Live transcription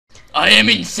I am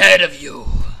inside of you.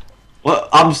 Well,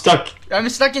 I'm stuck. I'm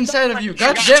stuck inside of you.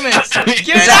 God damn it!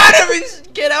 Get out of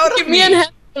it! Get out of Give me and I'm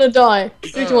gonna die.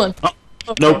 3, 2, 1.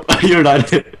 Nope, you're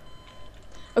not.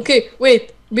 Okay,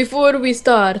 wait. Before we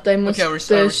start, I must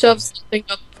shove something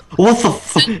up. What the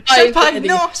fuck? Senpai,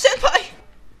 no! Senpai!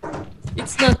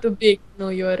 It's not too big. No,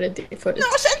 you are ready for it. No,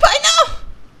 Senpai, no!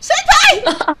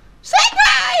 Senpai!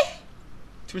 Senpai!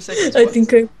 2 seconds. I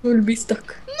think I will be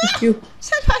stuck with you.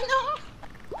 Senpai, no!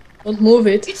 Don't move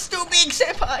it. It's too big,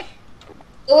 Senpai!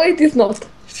 Oh, it is not.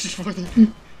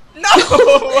 No!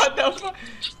 What the fuck?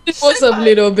 It was a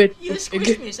little bit You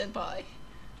squished me, Senpai.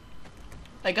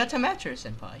 I got a mattress,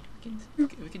 Senpai.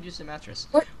 We can use the mattress.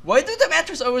 What? Why do the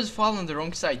mattress always fall on the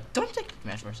wrong side? Don't take the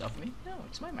mattress off me. No,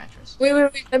 it's my mattress. Wait.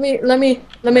 Let me.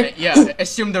 Yeah,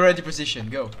 assume the ready position.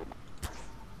 Go.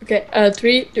 Okay,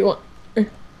 3, 2, 1.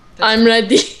 I'm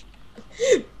ready.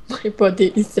 My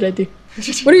body is ready.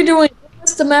 What are you doing?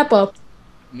 What's the map up?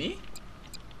 Me?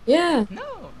 Yeah.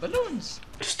 No, balloons.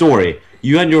 Story.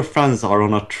 You and your friends are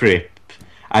on a trip,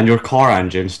 and your car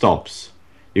engine stops.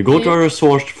 You go to a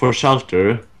resort for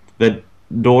shelter. The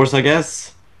doors, I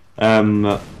guess.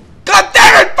 God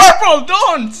damn it, Purple!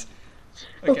 Don't!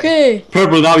 Okay.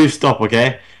 Purple, now you stop,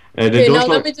 okay?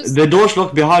 The doors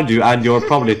lock behind you, and you're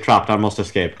probably trapped and must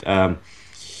escape.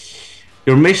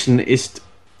 Your mission is.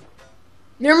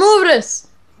 Remove this!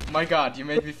 My god, you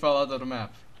made me fall out of the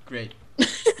map. Great.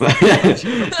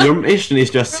 Your mission is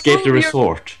to escape the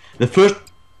resort. The first.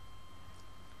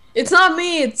 It's not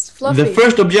me, it's Fluffy. The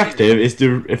first objective is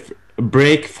to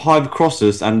break 5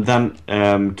 crosses and then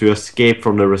to escape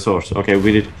from the resort. Okay,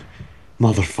 we did.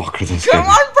 Motherfucker, this Come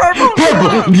on, Purple!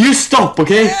 Purple, you stop,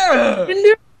 okay? Yeah.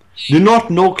 Do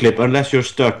not no clip unless you're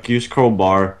stuck. Use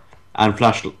crowbar and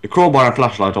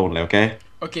flashlight only, okay?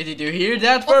 Okay, did you hear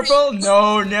that, Purple?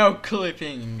 No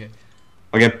clipping.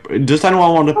 Okay, does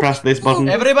anyone want to press this button?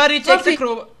 Everybody take the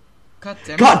crowbar. God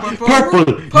damn it, God, Purple!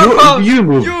 Purple! You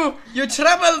move! You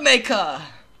troublemaker!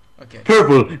 Okay.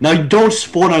 Purple, now don't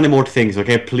spawn any more things,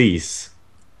 okay? Please.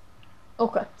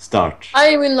 Okay. Start.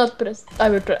 I will not press. I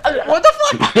will press. What the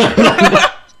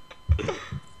fuck?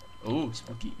 Ooh,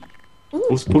 spooky.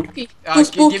 Ooh, spooky.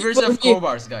 Give yourself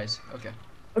crowbars, guys. Okay.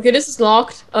 Okay, this is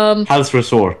locked. Health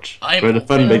Resort, where the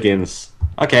fun begins.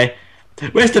 Okay.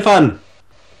 Where's the fun?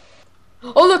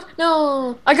 Oh look,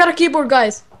 no! I got a keyboard,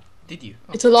 guys. Did you?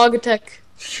 Oh. It's a log attack.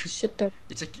 Shit.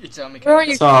 It's a mechanic. Where are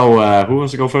you? So, who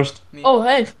wants to go first? Me. Oh,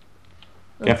 hey.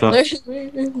 Careful.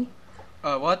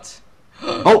 What?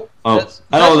 Oh,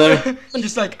 hello there.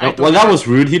 He's like, well, that was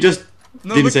rude. He just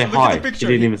didn't say look hi. At the picture.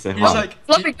 He didn't even say He's hi. like,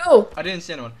 Fluffy, go. I didn't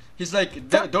see anyone. He's like,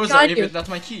 those are even not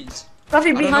my keys. Fluffy,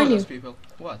 I don't behind know you. those people.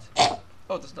 What?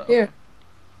 Oh, that's that. Here.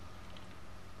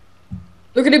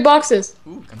 Look at the boxes.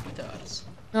 Ooh, computers.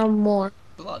 No more.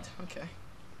 Blood. Okay.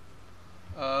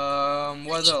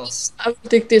 What else? I will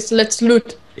take this. Let's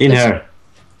loot. In here.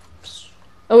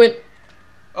 Oh wait.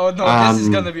 Oh no, this is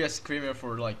gonna be a screamer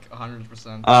for like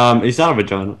 100%. Is that a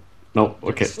vagina? No.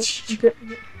 Okay.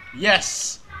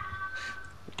 Yes.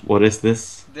 What is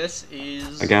this? This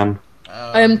is again.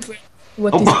 I am.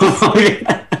 What is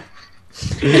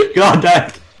this? God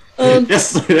damn.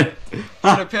 Yes.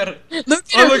 Prepare. Look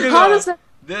Oh, look at how that. does that?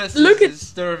 This Look is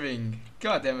disturbing.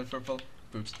 God damn it, Purple.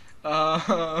 Oops.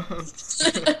 Oh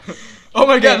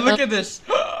my god, look at this.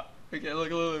 Okay,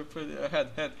 look, put it,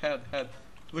 head.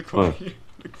 Look over here.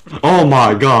 Oh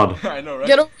my god. I know, right?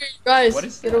 Get over here, guys. What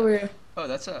is Get that? over here. Oh,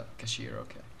 that's a cashier,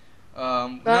 okay.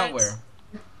 Now where?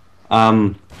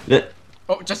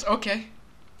 Oh, just okay.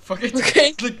 Fuck it.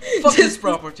 Okay. Like, fuck this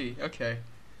property. Okay.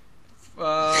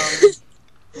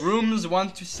 Rooms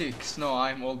 1 to 6. No,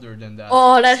 I'm older than that.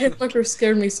 Oh, that hitmarker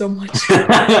scared me so much.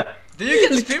 Do you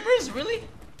get screamers, really?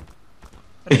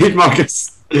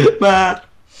 Hitmarkers.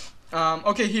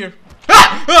 Okay, here.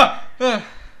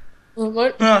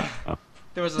 What?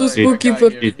 There was The a spooky guy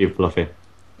foot. here. GG, Fluffy.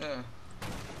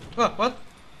 What?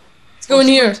 Let's go in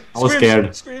here. I was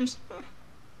scared. Screams.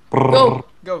 Go.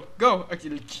 Go. Okay,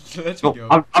 let me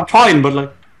go. I'm trying, but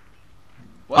like.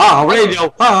 What? Ah,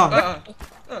 radio. Ah.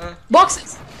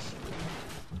 Boxes.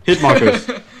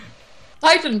 Hitmarkers.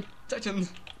 Titan.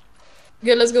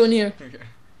 Okay, let's go in here. Okay.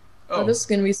 Oh, this is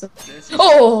gonna be some.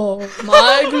 Oh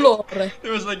my glory.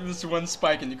 There was like this one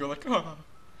spike, and you go like, oh.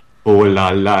 Oh la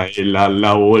la la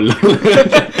la oh la.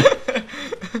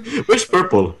 Where's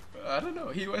Purple? I don't know.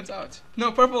 He went out.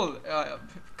 No, Purple.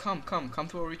 Come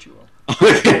to a ritual.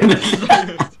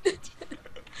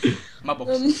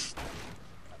 Mabos.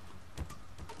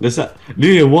 Do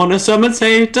you wanna summon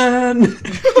Satan?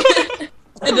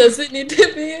 It doesn't need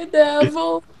to be a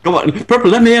devil. Come on, Purple,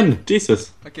 let me in.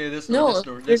 Jesus. Okay, this door, No, this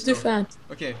door, you're this too door. fat.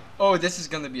 Okay. Oh, this is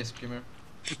gonna be a screamer.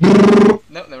 No,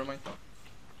 never mind.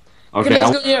 Okay.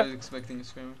 let's go I here. was expecting a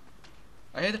screamer.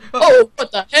 I hate. Oh,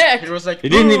 what the heck? It was like. He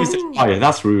didn't even "Boo!" say hi.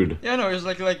 That's rude. Yeah, no, it was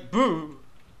like boo.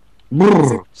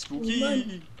 Brrr.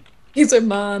 Spooky. He's a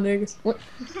man, niggas. What?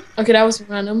 Okay, that was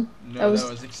random. No, That was-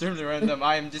 that was extremely random.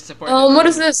 I am disappointed. What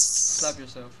is this? Slap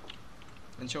yourself.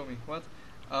 And show me. What?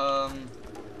 Oh,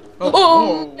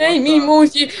 whoa, hey, what me, the-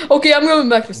 Mochi. Okay, I'm going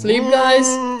back to sleep, guys.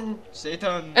 Woo!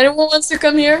 Satan. Anyone wants to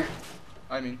come here?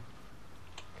 I mean.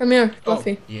 Come here, Oh,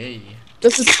 Fluffy. yay.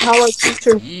 This is how our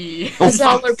future. Yeah. This is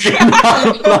how our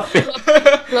Fluffy.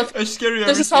 Fluffy. A scary This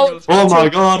every is how- single Oh my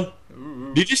god.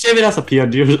 Ooh, Did you save it as a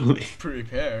PNG?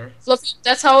 prepare. Fluffy.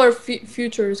 That's how our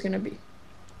future is gonna be.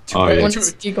 Oh, yeah.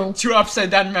 Once Eagle. Two upside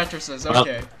down mattresses. Well,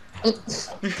 Okay.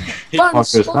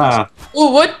 Hitmarkers. Ah.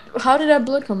 Oh, what? How did that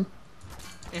blood come?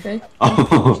 Okay.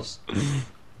 Oh. Just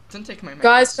don't take my.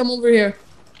 Guys, come over here.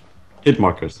 Hit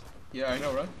markers. Yeah, I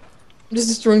know, right? I'm just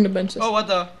destroying the benches. Oh, what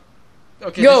the?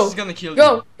 Okay, Go. this is gonna kill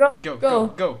Go, you. go, Go, go.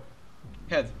 go.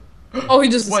 Head. Oh, he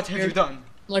just What have you disappeared. done?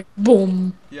 Like,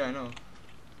 boom. Yeah, I know.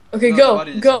 Okay, No, go, what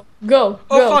is- go, go,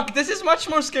 Oh go. fuck! This is much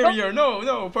more scarier. No,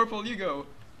 no, purple, you go.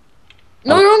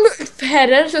 No, don't go. Head,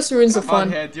 that just ruins the Come on,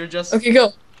 fun. head. You're just. Okay,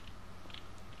 go.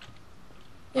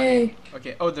 Yay.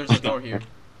 Okay. Oh, there's a door here.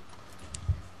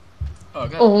 Oh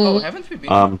god. Oh. Oh, haven't we been?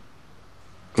 Go,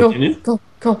 Continue. go,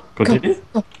 go, Continue.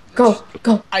 go, go,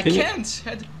 go. I Continue. can't.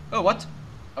 Head. Oh, what?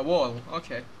 A wall.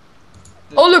 Okay.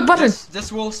 Oh, look, button.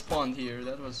 This wall spawned here.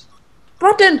 That was.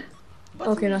 Button.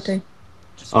 Buttons. Okay, nothing.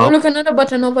 Just Oh. Oh, look, another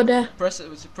button over there. press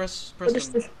press What is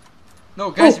them. this?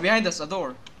 No, guys, Oh. behind us, a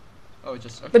door. Oh,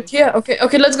 just. Okay. But yeah,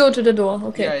 okay, let's go to the door.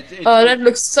 Okay. Yeah, it- That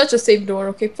looks such a safe door.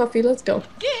 Okay, Fluffy, let's go.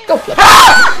 Go, Fluffy.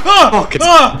 Ah! Fuck it.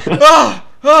 Ah! Ah!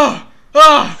 Ah!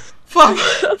 Ah! Fuck!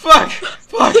 Fuck!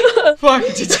 Fuck! Fuck!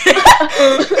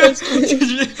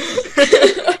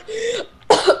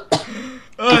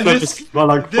 I this, just smell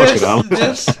like fucking hell.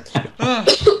 this, ah,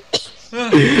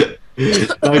 Like,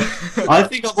 I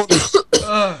think I want to.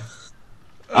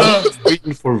 I was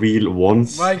waiting for wheel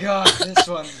once. my god, this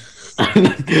one.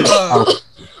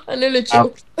 I nearly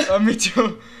choked. Me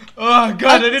too. Oh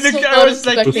god, I didn't. so I was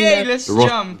not like, expecting yay, that. let's Rock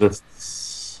jump. the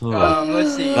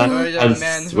Let's see. That Where the man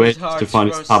has whose wait heart to find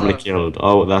his was, family killed.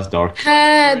 Oh, that's dark.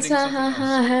 Heads, Reading ha something ha else.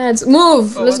 ha, heads.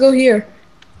 Move, Oh, let's what? go here.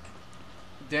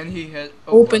 Then he had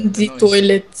oh, Open what, the noise.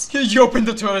 toilet. He opened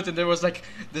the toilet and there was like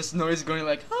this noise going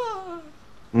like. Ah.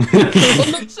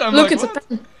 So I'm Look, like, it's what? a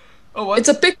pen. Oh what? It's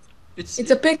a pick. It's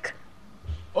It's a pick.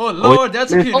 oh lord,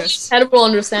 that's a yeah. Only penis. Head will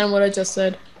understand what I just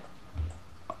said.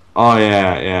 Oh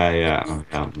yeah.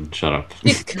 Okay, shut up.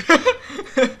 Pick.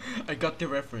 I got the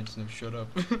reference. No, shut up.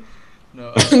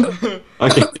 No.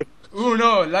 Okay, Ooh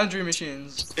no, laundry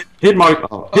machines. hit mark.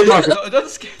 Oh, hit mark. No, don't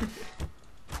scare me.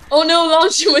 Oh no,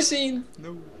 laundry machine.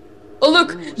 No. Oh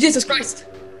look, Jesus Christ.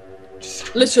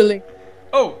 Literally.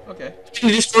 Oh, okay. We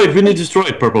need to destroy it. We need to destroy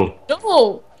it. Purple.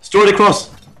 No. Destroy the cross.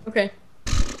 Okay.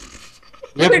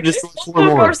 We have to destroy 4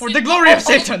 more. For the glory of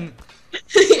Satan.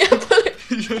 Yeah, but-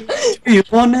 Do you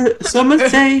wanna summon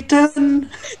Satan?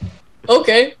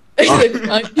 okay.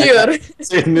 I'm here.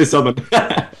 Satan is summoned.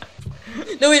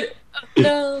 No wait.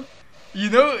 No. You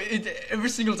know, every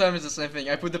single time it's the same thing.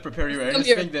 I put the prepare your Come ears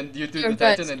here. thing, then you do Here, the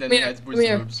guys, Titan, and then come you here, had come boost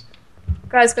here. boobs.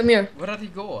 Guys, come here. Where are they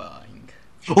going?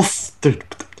 Oh, dude.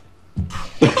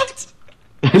 What?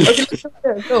 Okay, let's go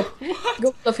there. Go. What?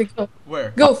 Go, Fluffy, go.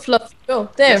 Where? Go, Fluff. Go.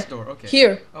 There. This door, okay.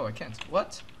 Here. Oh, I can't.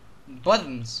 What?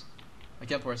 Buttons. I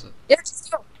can't press it. Yeah,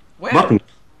 just go. Where? Button.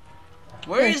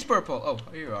 Where is purple? Oh,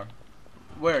 here you are.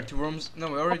 Where? To rooms? No,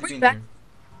 we already I'll bring been back- here.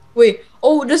 Wait.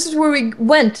 Oh, this is where we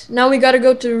went. Now we gotta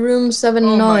go to room 7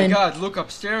 Oh 9. my god, look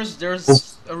upstairs,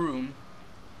 there's a room.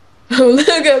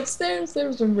 Look upstairs,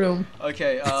 there's a room.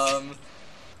 Okay,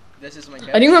 this is my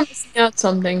cat. I think we're missing out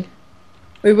something.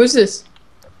 Wait, what's this?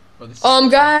 Oh, this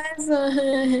Guys.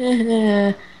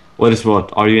 What is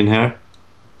what? Are you in here?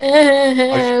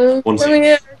 Come One second.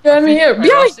 here, come here. I Behind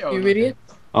lost- oh, you, okay. idiot.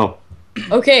 Oh.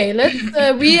 Okay, let's.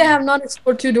 We have not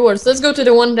explored 2 doors. Let's go to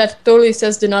the one that totally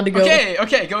says do not go. Okay,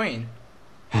 okay, go in.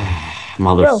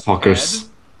 Motherfuckers.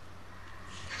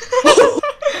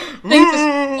 Thank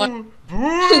Boo!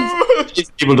 Boo!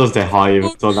 These people does the hive,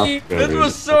 so that's That very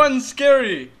was so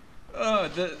unscary.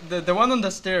 The one on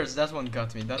the stairs, that one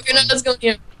got me. That Okay, now one. let's go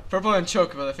here. Purple and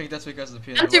choke, but I think that's because of the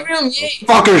piano. Empty room, yay.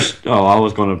 fuckers! Oh, I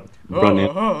was gonna run in.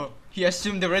 Oh, he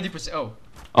assumed the ready position. Oh,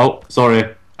 Oh, sorry.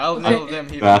 I'll nail them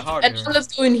even Bad. harder. And now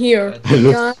let's go in here.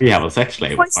 Look, we have a sex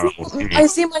slave. I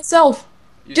see myself.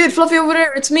 You Dude, see- Fluffy over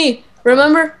there, it's me.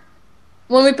 Remember?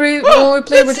 When we play That's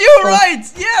with you, right?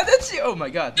 Yeah, that's you. Oh my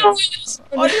god. No,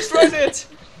 No. I destroyed it.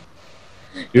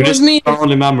 You It was just me. my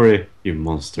only memory, you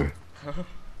monster.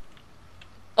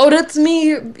 Oh, that's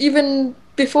me even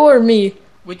before me.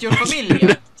 With your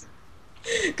familia.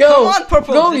 Go. Come on,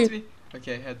 purple. Go, Let you. me.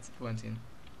 Okay, head went in.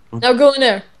 Now go in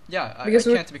there. Yeah, I Because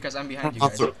we're- can't because I'm behind you I'm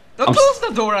guys. sorry. Don't I'm close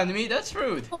the door on me. That's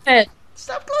rude. Go ahead.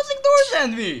 Stop closing doors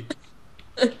on me.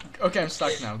 Okay, I'm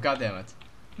stuck now. God damn it.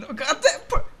 No, god damn.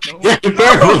 No. Yeah,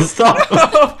 purple, stop! No,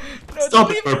 no, Stop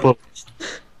don't it, leave me. purple.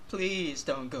 Please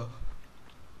don't go.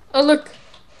 Oh look,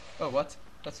 Oh, what?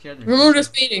 That scared me. remove the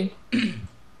speeding.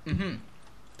 Mm-hmm.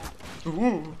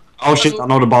 Ooh. Oh shit,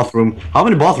 another bathroom. How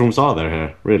many bathrooms are there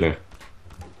here, really?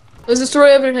 Let's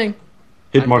destroy everything.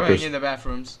 Hit I'm markers. going in the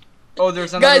bathrooms. Oh,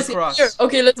 there's another Guys, cross. here.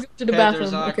 Okay, let's go to the Yeah,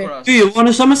 there's bathroom. another Okay, cross. Do you want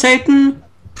to summon Satan?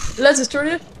 let's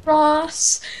destroy the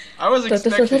cross. I was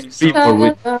expecting some. People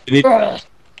with- we need- What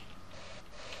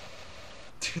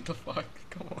the fuck?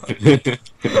 Come on.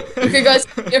 Okay, guys.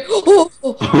 Here. Oh.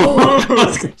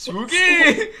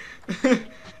 Spooky!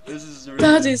 This is really...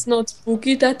 That is not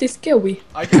spooky. That is scary.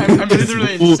 I'm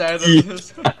literally inside of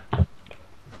this.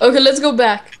 Okay, let's go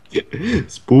back.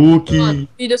 Spooky. Come on.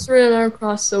 We destroyed our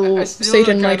cross, so I still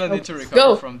Satan might kinda help. need to recover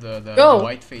Go. from the Go.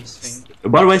 white face thing.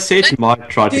 By the way, Satan might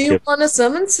try Do to you kill. wanna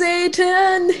summon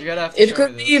Satan? You gotta have to It show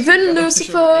could me be this. even You gotta have to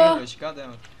show me Lucifer. English, God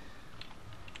damn it.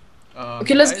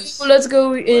 Okay, Guys, let's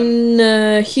go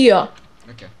in here.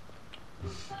 Okay.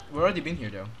 We've already been here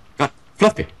though. God,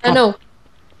 Fluffy. I know.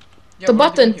 Yeah, The we've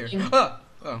already been button here. thing. Ah!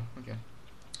 Oh, okay.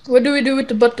 What do we do with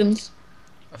the buttons?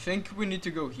 I think we need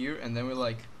to go here and then we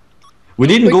like... We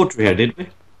didn't Wait. go through here, did we?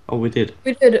 Oh, we did.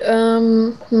 We did,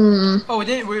 Oh, we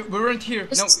didn't. We weren't here.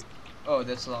 No. Oh,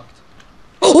 that's locked.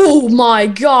 Oh my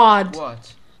god!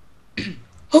 What?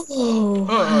 Oh.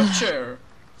 Oh, a chair.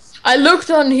 I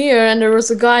looked on here and there was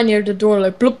a guy near the door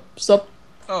like bloop, stop.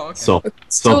 Oh, okay. So,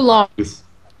 It's still locked.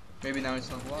 Maybe now it's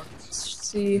not locked. Let's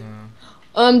see.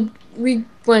 No. We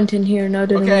went in here now,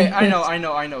 didn't we? Okay, Yes. I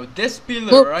know. This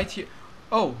pillar Look. right here.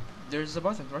 Oh, there's a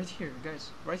button right here, guys.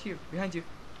 Right here, behind you.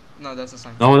 No, that's a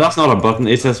sign. no, that's not a button.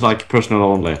 It says like personal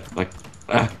only. Like,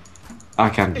 I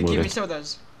can't Hey, move give me it.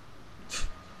 sodas.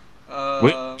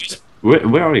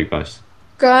 Where are you guys?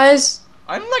 Guys,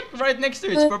 I'm like right next to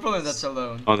it. It's purple and that's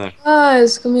alone. Oh, there.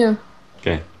 guys, come here.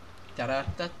 Okay.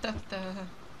 Da-da-da-da-da.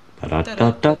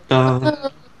 Da-da-da-da-da.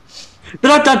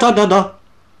 Da-da-da-da-da.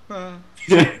 Uh,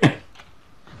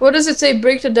 What does it say?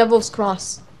 Break the devil's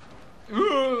cross.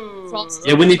 Ooh. Cross.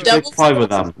 Yeah, we need to break Devil's 5 of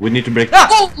them. We need to break. Ah!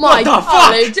 Oh my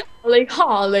What the golly, Holly,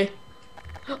 Holly.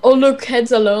 Oh look,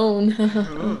 heads alone.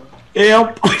 Ooh.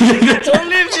 Yep. Don't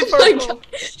leave me, Oh my purple.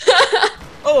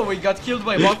 Oh, we got killed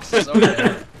by boxes.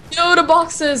 Okay. Yo, the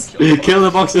boxes! Kill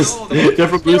the boxes. Kill the They're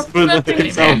from Lucifer himself.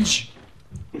 Revenge.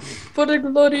 For the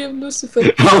glory of Lucifer.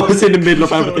 I was in the middle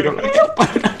of everything.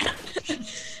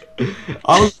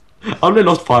 I'm like, I only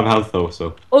lost 5 health though,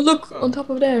 so. Oh look, on top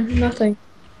of there, nothing.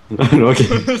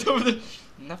 Okay.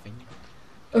 Nothing.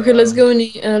 Okay, let's go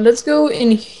in. Let's go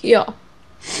in here.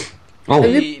 Oh. Have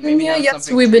Maybe- you been maybe here? now Yes,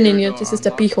 something we've been in triggered here. or This is the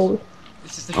unlocked. pee hole.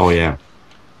 This is the Oh yeah.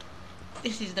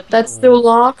 This is the That's people. still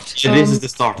locked. Shit, this is the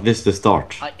start. This is the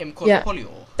start. I am called Yeah. Polio.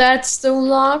 That's still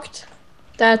locked.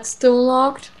 That's still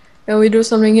locked. Can we do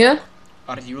something here?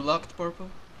 Are you locked, Purple?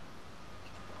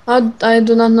 I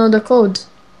do not know the code.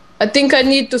 I think I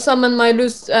need to summon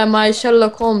my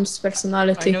Sherlock Holmes I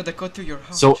personality. know the code to your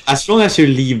house. So as long as you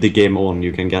leave the game on,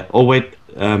 you can get. Oh wait,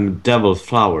 Devil's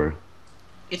Flower.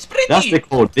 It's pretty. That's the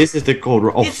code. This is the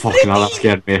code. Oh It's fucking hell, that pretty.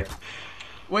 scared me.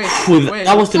 Wait, Phew, wait.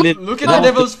 that was the little. Look at that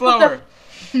the was devil's flower.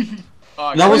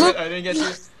 Oh, That was- I didn't get you.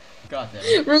 God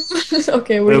damn it.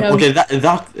 Okay, we have. Okay,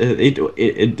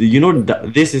 it you know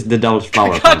this is the Devil's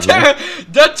Flower. God thing, damn right?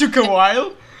 it. That took a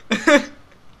while.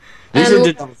 This And- is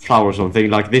the Devil's Flower something.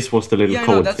 Like this was the little Yeah, I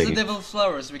code know, that's thing. the devil's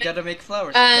flowers. We gotta make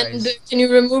flowers, And guys. can you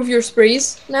remove your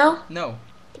sprays now, No,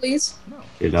 please? no.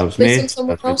 She loves Place me. them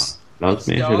somewhere Loves me. else. Loves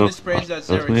me. The She only loves sprays me. that's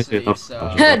Loves there me. is- She loves is, me.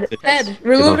 Head, Yes. head,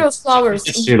 remove those flowers.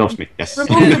 Yes, she loves me. Yes.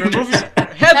 Remove- Head,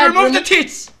 remove remove the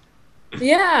teats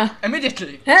Yeah,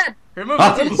 immediately. head. Remove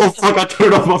Ah, the teats. oh fuck! I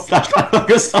turned off my flashlight.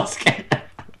 I'm so scared.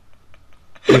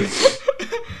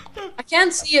 I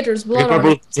can't see it. There's blood on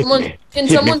Purple, it. Someone, can hit me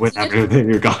someone with see it? everything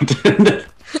you got.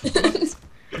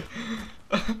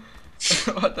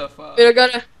 What the fuck? Wait, I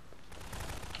gotta.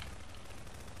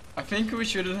 I think we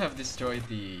shouldn't have destroyed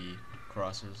the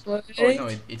crosses. Wait. Oh no,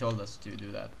 it told us to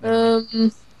do that.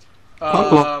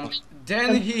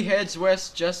 Then he heads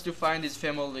west just to find his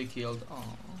family killed. Aww.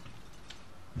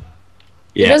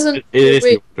 Yeah, doesn't- it is.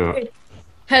 wait, your- wait.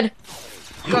 Head.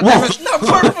 God damn it! No,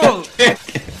 purple!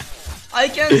 I I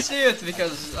can't see it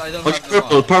because I don't Okay, have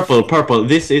the mod. purple.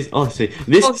 This is see.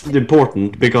 This is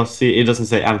important because see, it doesn't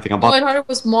say anything Oh, about. I thought it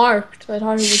was marked. I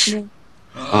thought it was marked.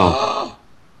 Oh,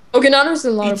 Okay, now there's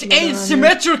a lot It of blood ain't around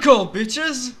symmetrical,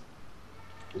 bitches!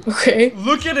 here. Okay.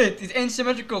 Look at it! It ain't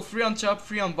symmetrical. 3 on top,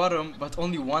 3 on bottom, but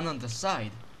only 1 on the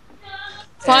side.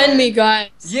 Find me, guys.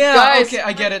 Yeah, Guys, okay,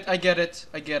 I get it.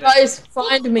 guys,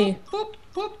 find me. Boop,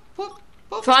 boop, boop,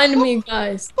 boop, Find boop, me,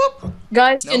 guys. boop,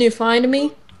 Guys, No. can you find me?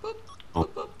 boop, Oh. boop,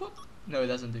 boop, boop. No, it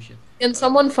doesn't do shit. Can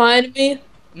someone find me?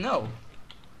 No,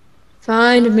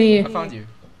 Find me. I found you.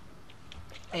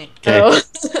 Eh. okay. Oh.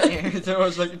 That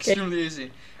was like extremely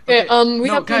easy. Okay, we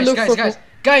no, have to guys, look guys, for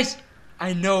guys!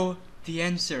 I know the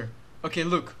answer. Okay,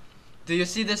 look. Do you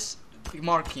see this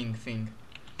marking thing?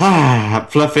 Ah,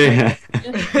 Fluffy.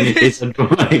 It's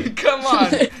annoying. Come on,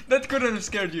 that couldn't have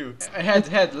scared you.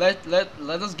 Head,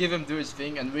 let us give him do his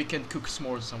thing, and we can cook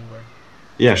s'mores somewhere.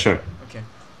 Yeah, sure. Okay.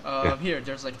 Yeah. Here,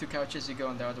 there's like 2 couches. You go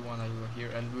on the other one. I go here,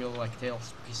 and we'll like tell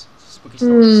spooky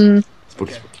stories. Hmm.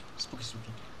 Spooky, Okay. spooky.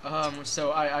 Spooky.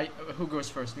 So I who goes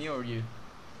first, me or you?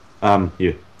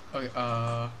 You.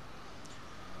 Okay.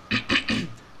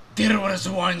 There was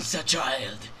once a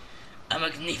child, a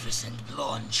magnificent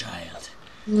blonde child.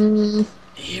 Mm.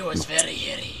 He was very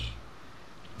hairy,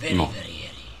 very No. very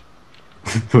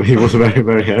hairy. He was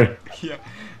very here. Yeah.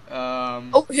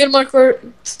 Oh, here marker.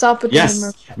 Stop it. Yes,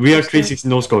 we are 360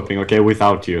 no scoping. Okay,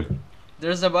 without you.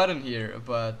 There's a button here,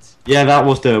 but Yeah, that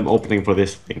was the opening for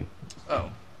this thing. oh.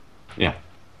 Yeah.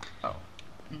 Oh.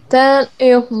 Then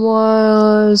it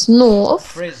was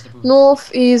north. Praise the boost.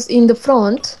 North is in the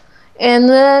front, and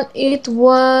then it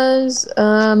was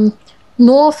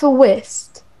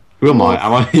northwest. Who am I?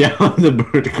 Am I? Yeah, I'm the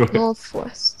bird girl.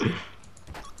 Northwest.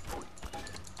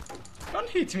 Don't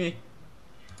hit me.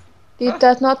 Did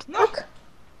that not No. work?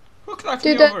 Who knocked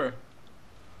Did me that- over?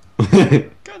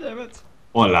 God damn it.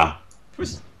 Hola.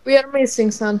 Who's... We are missing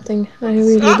something. I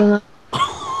really Ah! don't know.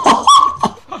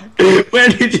 Where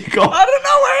did you go? I don't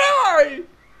know, where am I?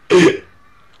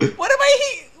 What am I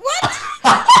What?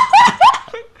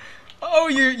 Oh,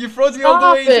 you froze me all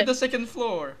the way Stop into it. the 2nd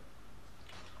floor.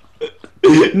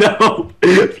 No,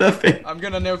 Fluffy. I'm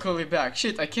gonna nail Kobe back.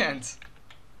 Shit, I can't.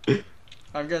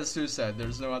 I'm gonna suicide.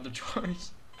 There's no other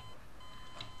choice.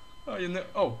 Oh, you know.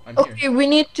 Oh, I'm here. Okay, we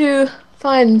need to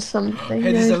find something.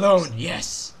 Head is guys. alone.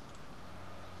 Yes.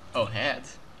 Oh, head.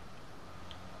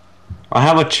 I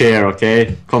have a chair.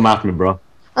 Okay, come at me, bro.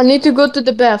 I need to go to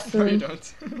the No, you bathroom.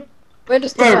 don't. Where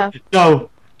is the bathroom? No,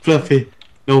 Fluffy.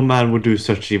 No man would do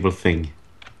such evil thing.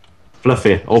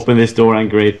 Fluffy, open this door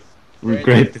and Wait.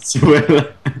 greatness will.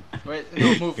 Wait,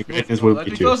 no, move. Greatness move. will Let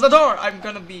me beat you. close the door. I'm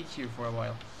gonna be here for a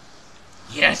while.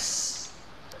 Yes.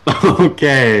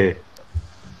 Okay.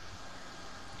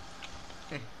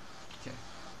 Okay.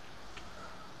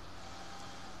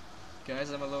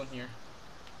 Guys, I'm alone here.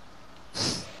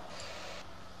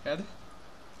 Head.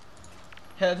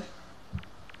 Head.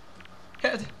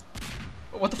 Head.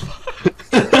 What the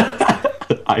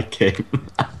fuck? I came.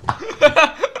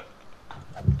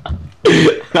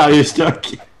 Now you're stuck.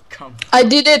 Come. I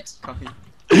did it. Come here.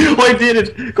 Oh, I did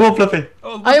it. Come on, Fluffy.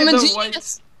 Oh, look I am at a the genius.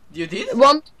 white. You did?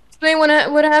 Want me to explain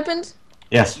what happened?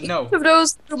 Yes. No. One of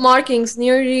those two markings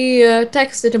near the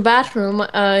text in the bathroom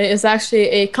is actually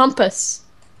a compass.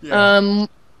 Yeah.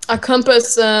 A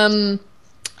compass.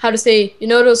 How to say? You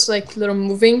know those like little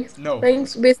moving No.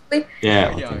 things, basically.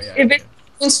 Yeah. Oh, yeah, okay. yeah. It basically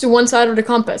points to one side of the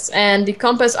compass, and the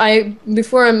compass.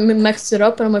 Before I mixed it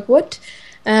up, and I'm like, what?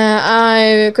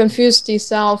 I confused the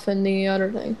south and the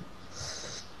other thing.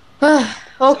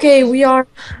 Okay, we are.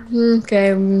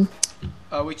 Okay.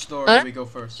 Which door do we go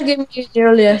first? Give me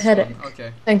nearly a This headache. one.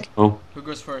 Okay. Thank you. Oh. Who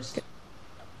goes first?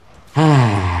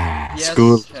 Yes.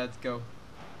 School. Head, go.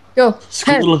 Go.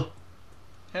 School.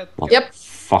 Head. What Go. Yep.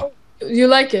 Fuck. You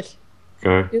like it?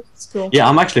 Girl. It's cool. Yeah,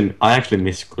 I actually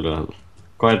miss school a lot.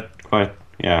 Quite.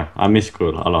 Yeah, I miss school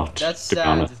a lot. That's to be sad.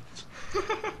 honest.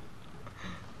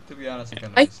 To be honest, I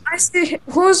kinda I miss it. see.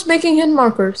 Who's making hit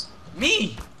markers?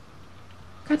 Me!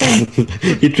 God damn.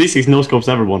 He 360 no scopes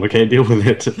everyone. Okay, deal with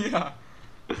it. Yeah.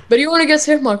 But you want to get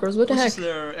hit markers? What the Who's heck?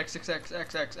 there?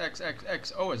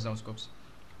 XXXXXXXX. Oh, it's no scopes.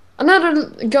 Another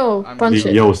go. I'm Punch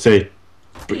it. Yo, say.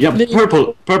 Yeah,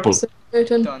 purple.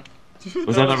 Certain. Done.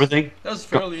 Was that everything? That was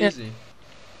fairly Yeah. easy.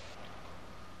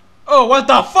 Oh, what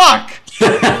the fuck?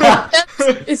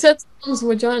 It said someone's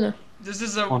vagina. This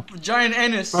is a On. giant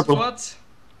anus. Purple. What?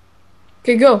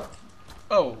 Okay, go.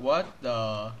 Oh, what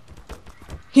the?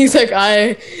 He's like,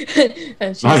 I.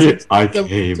 And she said, I the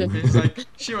came. virgin. He's like,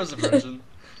 she was a virgin.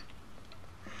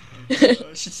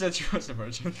 She said she was a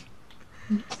virgin.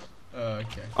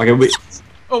 Okay. Okay, wait.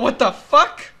 Oh, what the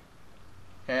fuck?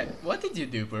 Hey, what did you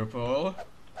do, Purple?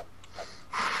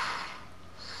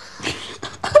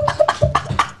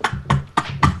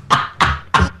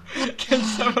 Can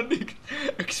somebody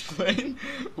explain?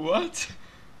 What?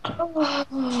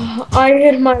 I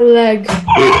hit my leg.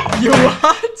 You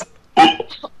what?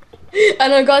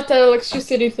 And I got that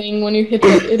electricity thing when you hit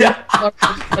it.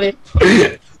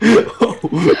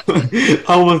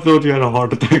 I almost thought you had a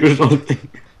heart attack or something.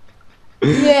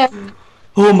 Yeah.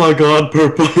 Oh my god,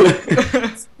 Purple.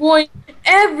 Point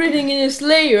everything in his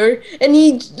layer, and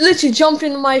he literally jumped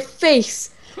into my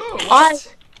face. Oh, I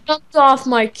what? jumped off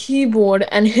my keyboard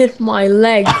and hit my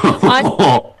leg.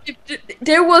 If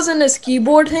there wasn't a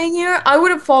keyboard thing here, I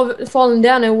would have fallen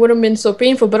down and it would have been so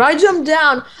painful. But I jumped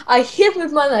down, I hit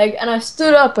with my leg, and I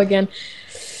stood up again.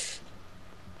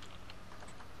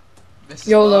 This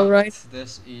YOLO, is right?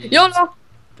 This is YOLO!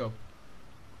 Go.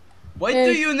 Why Hey.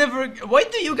 do you never? Why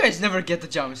do you guys never get the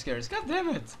jump scares? God damn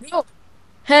it! Go!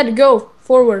 Head, go!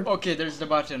 Forward. Okay, there's the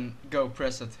button. Go,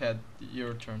 press it. Head.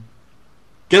 Your turn.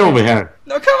 Get over here.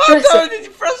 No, come on! Press No, it. did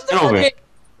you press Get it? over here.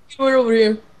 Okay, we're over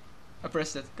here. I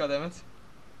pressed it. God damn it!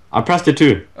 I pressed it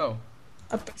too. Oh.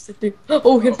 I pressed it too.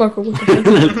 Oh, hit Marco. What the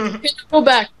heck? Okay, go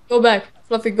back. Go back.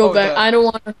 Fluffy, go Oh, back.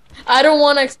 that. I don't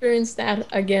wanna experience that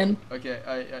again. Okay,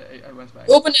 I went back.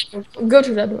 Open that door. Go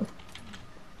to that door.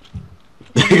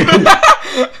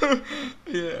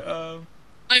 Yeah.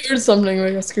 I heard something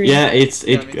like a scream. Yeah, it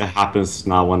Yeah, happens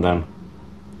now and then.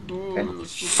 Ooh,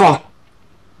 Fucker.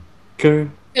 Okay,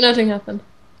 nothing happened.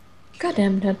 God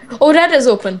damn that. Oh, that is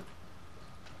open.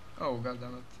 Oh, god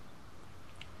damn it.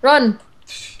 Run.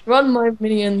 Run, my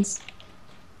minions.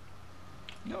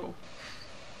 No.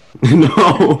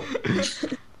 No.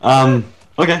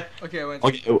 Okay. Okay, I went.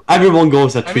 Okay. Everyone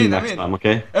goes at I 3 mean- next time.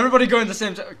 Okay. Everybody go in the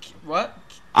same time. What?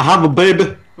 I have a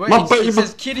baby. Wait, My it baby.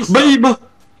 says kitty stop. Baby.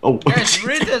 Oh. Guys,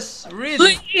 read this. Read.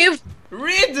 Leave!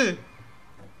 Read.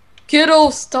 Kiddo,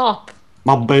 stop.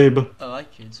 My baby. I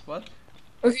like kids. What?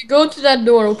 Okay, go to that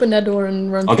door, open that door,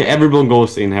 and run. Okay, everyone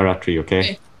goes in here at 3. Okay.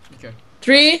 Okay. Okay.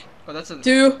 3, Oh, that's a.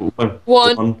 2, One,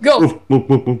 1, go! Move, move,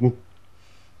 move, move, move.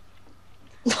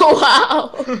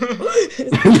 Wow!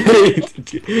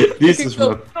 This is go,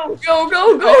 what. go,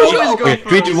 go, go, I always go! go Okay,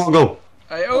 3, first. 2, 1, go.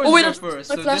 I always Oh wait, go that's first.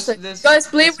 my So flashlight. this. Guys,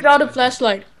 play this without a one.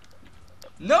 flashlight.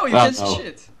 No, you Ah, can't see no.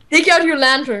 shit. Take out your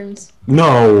lanterns.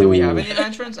 No. Do we have any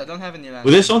lanterns? I don't have any lanterns.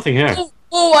 Well, there's something here.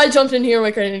 Oh, I jumped in here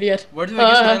like an idiot. Where do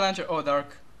I get my lantern? Oh, dark.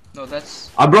 No, that's.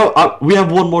 We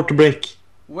have one more to break.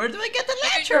 Where do I get the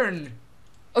lantern?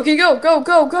 Okay, go, go,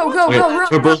 go, go, go, Okay, go, run,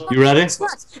 Purple, run, you ready?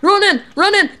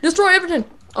 run in, destroy everything.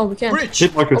 Oh, we can't. Bridge.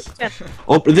 Shit, Marcus. Oh, we can't.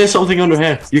 Oh, there's something under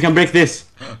here. You can break this.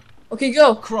 Okay,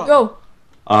 go, Crap. go.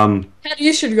 Um, Head,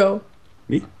 you should go.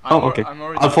 me? I'm Oh, al- okay. I'm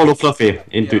already- I'll follow Fluffy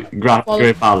into Yeah. Follow.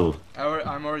 Great Battle.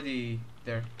 I'm already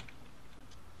there.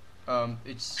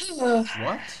 It's Uh,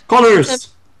 what? Colors!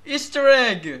 Easter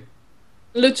egg.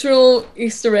 literal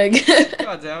Easter egg.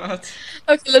 God damn it.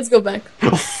 Okay, let's go back.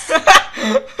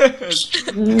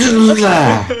 You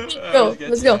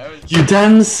let's go.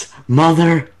 dance,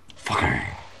 motherfucker.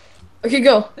 Okay,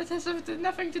 go. That has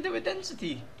nothing to do with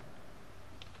density.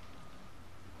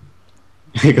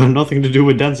 It got nothing to do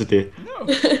with density.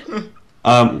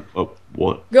 No. Oh,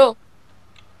 what? Go.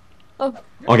 Oh,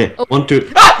 Okay, Oh. 1, 2.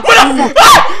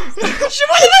 She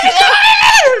wasn't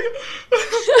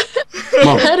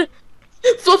Mom. head.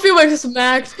 Fluffy like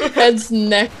smacked head's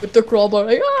neck with the crowbar.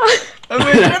 Like, ah. I mean,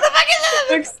 what the fuck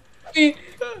is Like, me.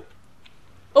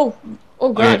 Oh, oh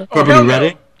Okay, god. Purple, hell you no.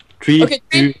 ready? 3, Okay,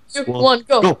 2, 3, 2, 1, 1,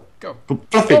 go. go. Go.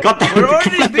 Fluffy, Go. goddamn. We're already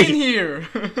Fluffy. been here.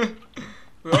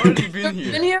 We've already been Been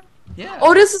here. here? Yeah.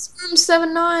 Oh, this is room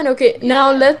 7-9. Okay,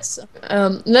 now let's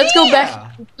go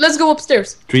back. Let's go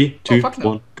upstairs. 3, 2, fuck no.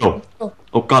 1, go. Go.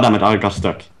 Oh, goddammit, I got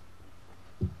stuck.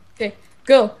 Okay,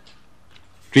 go.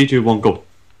 3, 2, 1, go.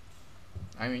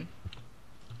 I mean,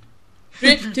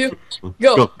 3, 2,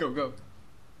 go. Go. go.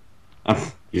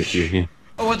 You here.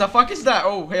 Oh, what the fuck is that?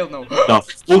 Oh, hell no. The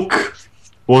fuck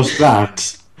was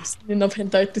that? Enough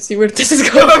hentai to see where this is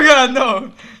Oh going. god,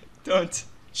 no. Don't.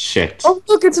 Shit. Oh,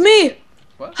 look, it's me.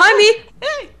 What? Hi, me.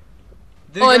 Hey.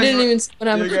 Do Oh, I guys didn't re- even see what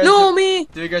do you happened. guys No, re- me.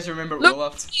 Do you guys remember Look,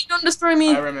 Olaf? it's me. Don't destroy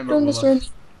me. I remember Don't Olaf. destroy me.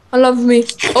 I love me.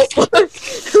 Oh,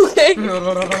 okay.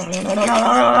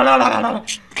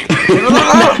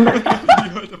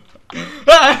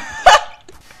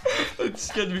 It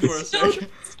scared me for a second.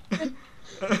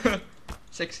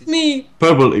 Sexy. Me.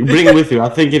 Purple, bring it with you. I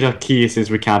think it's a key since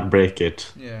we can't break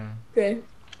it. Yeah. Okay.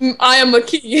 I am a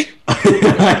key.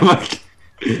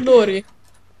 Glory.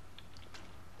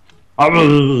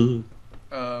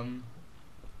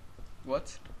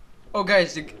 What? Oh,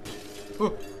 guys,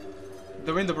 oh,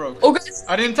 the window broke. Oh, guys.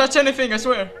 I didn't touch anything, I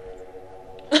swear.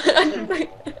 Okay,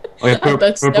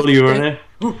 purple, you are there.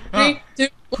 Ooh, 3, 2,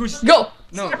 Who's- go!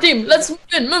 No. Team, let's move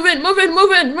in, move in, move in,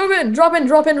 move in, move in. Drop in,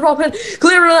 drop in, drop in.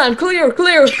 Clear the land, clear,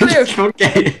 clear, clear.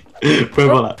 Okay.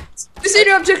 Purple. We see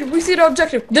the objective, we see the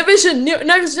objective. Division,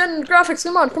 next gen graphics,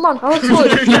 come on, how it's going.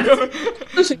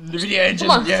 NVIDIA engine.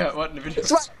 Come on. Yeah, what NVIDIA?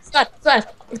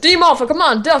 Sweat. Team Alpha, come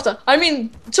on, Delta. I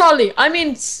mean, Charlie, I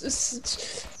mean,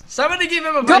 Somebody give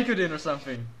him a Go. Vicodin or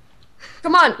something.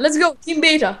 come on, let's go. Team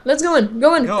Beta, let's go in,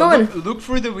 go in, No, go in. look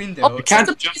through the window. Oh, You can't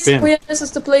this is the jump place. in. Oh yeah, this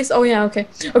is the place. Oh yeah, okay.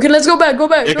 Okay, let's go back, go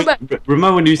back.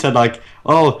 Remember when you said like,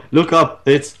 oh, look up,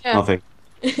 it's Yeah. nothing.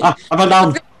 Ah, I fell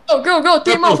down. Go,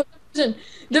 Team Alpha,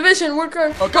 Division,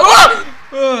 worker. Oh, come on!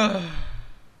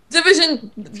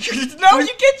 Division, No,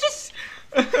 you can't just.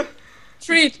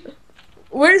 treat.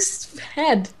 Where's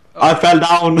head? I fell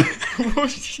down.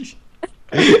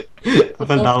 I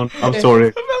fell down. I'm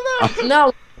sorry.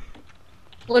 Now.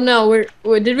 Well, now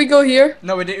where did we go here?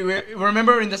 No, we did. We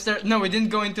remember in the stair. No, we didn't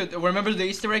go into. Remember the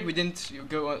Easter egg? We didn't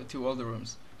go to all the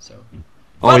rooms. So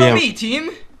Oh follow yeah. me,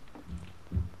 team.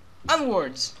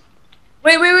 Onwards.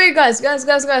 Wait, guys,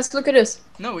 look at this.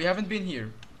 No, we haven't been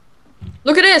here.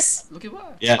 Look at this. Look at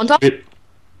what? Yeah. On top.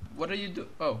 What are you doing?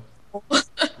 Oh.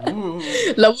 Ooh.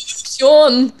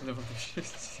 Revolution.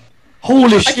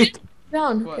 Holy shit!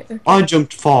 Down. What? Okay, I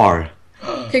jumped far.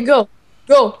 okay, go.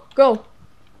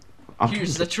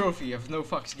 Here's the trophy of no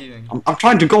fucks giving. I'm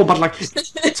trying to go, but like, we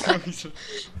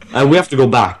have to go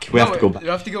back. We have to go back. We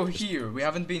have to go here. We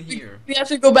haven't been here. We have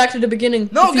to go back to the beginning.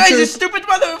 No, The guys, you future- stupid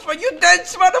motherfucker! You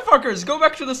dense motherfuckers! Go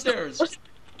back to the stairs.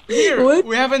 Here. What?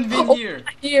 We haven't been Oh, here.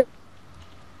 Here.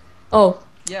 Oh,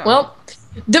 Yeah. well.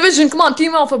 Division, come on,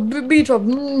 Team Alpha, beat up.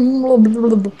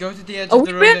 Go to the edge Oh, of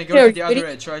the we room went and go there, to the other diddy.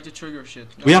 edge. Try to trigger shit.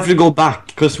 No, We have to go back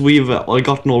because we've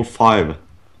gotten all 5.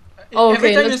 Oh, Every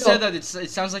okay, time you let's said go. that, it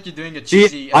sounds like you're doing a See,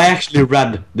 cheesy. I actually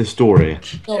read the story.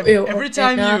 Oh, every, ew, every okay,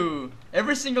 time nah.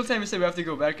 every single time you say we have to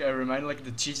go back, I remind like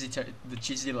the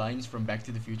cheesy lines from Back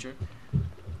to the Future.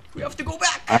 We have to go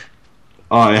back.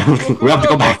 Oh yeah, we have to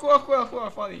go back.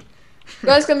 Walk, funny.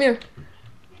 Guys, come here.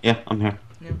 Yeah, I'm here.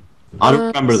 Yeah. I don't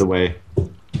remember the way.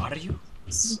 Are you?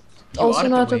 Also are the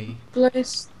not a way.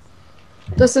 place.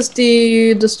 This is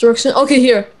the destruction. Okay,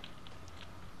 here.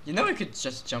 You know we could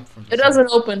just jump from. It this doesn't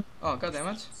open. Oh god damn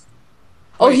it!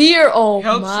 Oh, Wait, here. Oh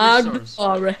helps my resource.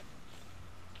 god.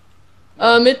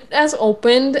 It has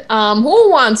opened. Who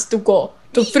wants to go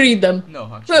to freedom? No,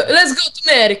 So, actually. let's go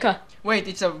to America. Wait,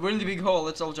 it's a really big hole.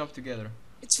 Let's all jump together.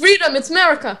 It's freedom. It's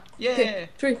America. Yeah. Okay,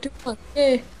 3, 2, 1.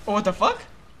 Yay. Oh what the fuck?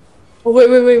 Oh wait.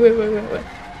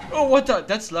 Oh what the?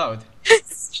 That's loud.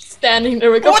 Standing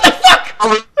there. We go. Oh, what the fuck?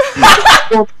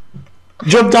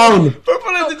 Jump down!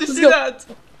 Purple, did you Let's see go. that?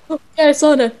 Yeah, I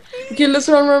saw that. Okay, let's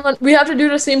run. We have to do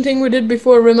the same thing we did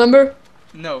before. Remember?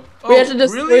 No. We Oh, have to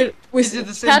destroy. really? We Is it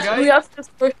the same had- guy? We have to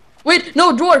destroy. Wait,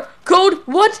 no door. Code.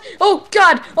 What? Oh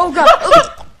god. Oh.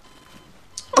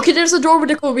 Okay, there's a door with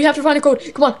the code. We have to find a code.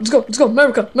 Come on, let's go.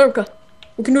 America.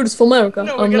 We can do this for America.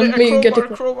 No, we let me got get a the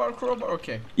code. crowbar.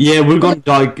 Okay. Yeah, we're gonna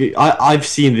die. I've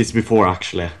seen this before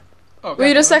actually. Oh,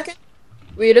 Wait god, a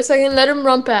second. Let him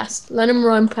run past. Let him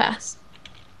run Okay. past.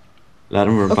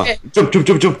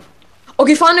 Jump!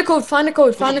 Okay, find the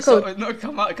code. No,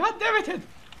 come on. God damn it.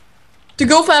 To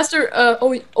go faster.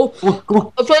 Come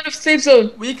on. Apply the safe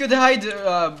zone. We could hide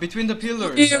between the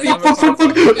pillars. Yeah, I yeah. never thought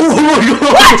about it.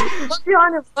 Oh my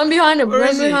god! Run behind him. Where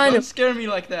is he? Behind him. Don't scare me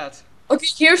like that. Okay,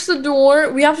 here's the door.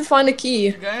 We have to find a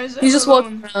key. Guys, He's just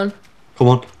alone. walking around.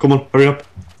 Come on, hurry up.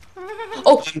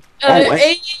 Oh,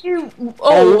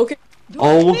 okay.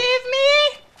 Oh, Leave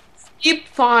me. Deep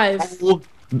 5.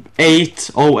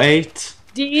 08.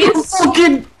 These.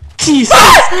 Fucking Jesus!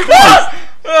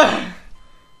 Ah!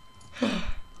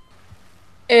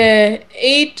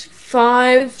 8,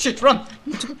 5. Shit, run.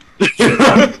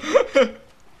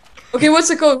 Okay, what's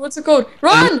the code?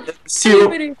 Run! Zero,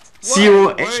 Wait,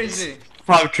 zero, Where is he?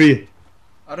 5-3.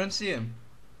 I don't see him.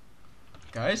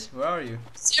 Guys, where are you?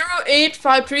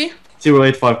 0853.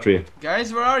 0853.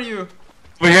 Guys, where are you?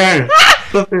 Over here.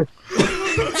 Stop it.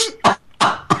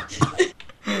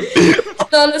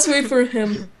 No, let's wait for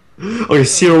him. Okay,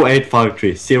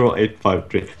 0853.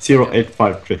 0853.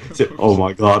 0853. Oh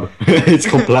my god. It's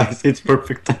complex. It's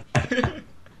perfect.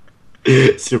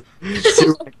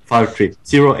 0853.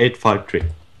 0853.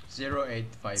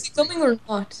 0853. Is he coming or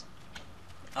not?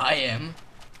 I am.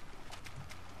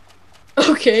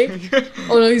 Okay.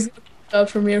 Oh no, he's out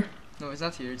from here. No, it's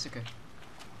not here. It's okay.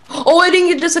 Oh, I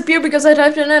think it disappeared because I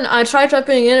typed it in. I tried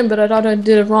typing it in, but I thought I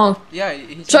did it wrong. Yeah,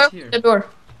 he's Try not here. the door.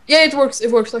 Yeah, it works.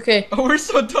 Okay. Oh, we're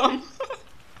so dumb.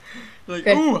 Like,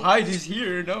 Okay. ooh, hide, he's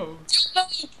here. No.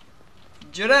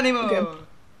 Geronimo. Okay.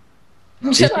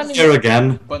 Here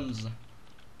again. Buns.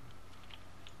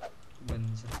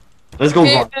 Buns. Let's go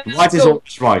Okay, right. let's Right is go.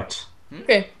 always right.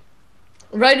 Okay.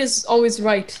 Right is always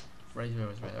right. Right,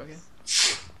 right, okay.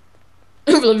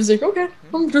 Olivia's like, okay.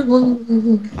 I'm just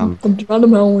Um, I'm trying to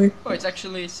my way. Oh, it's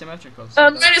actually symmetrical. So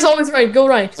Right is always right. Go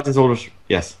right. Right is always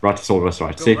yes. Right is always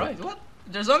right. go See? right. What?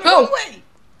 There's only Go. one way.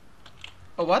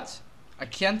 Oh, what? I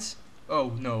can't.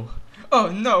 Oh no. Oh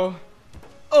no.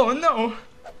 Oh no.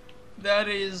 That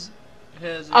is.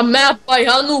 A map by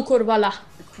Hanu Kurvala.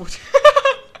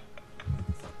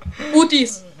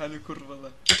 Booties. Hanu Kurvala.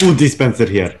 Food dispenser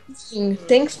here.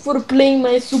 Thanks for playing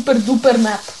my super duper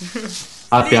map.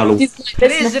 Happy Halloween. This is my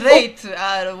Please best map.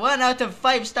 rate 1 out of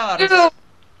 5 stars. Oh,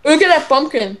 look at that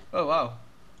pumpkin. Oh wow.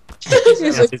 He's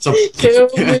Yes, like, it's a kill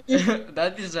me.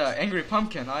 That is an angry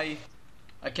pumpkin. I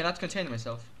cannot contain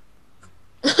myself.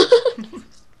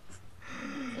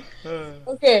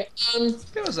 Okay,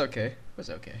 It was okay. It was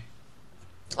okay.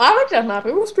 I like that map.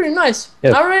 It was pretty nice.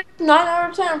 Yeah. I rate it 9 out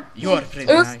of 10. You are pretty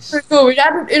It was nice. pretty cool. It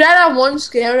had that one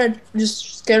scare that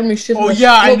just scared me shit. Oh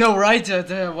yeah, I know, right?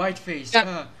 The white face.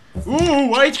 Yeah. Ooh,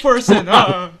 white person.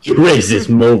 racist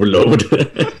overload.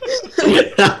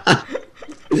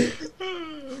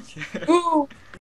 Ooh,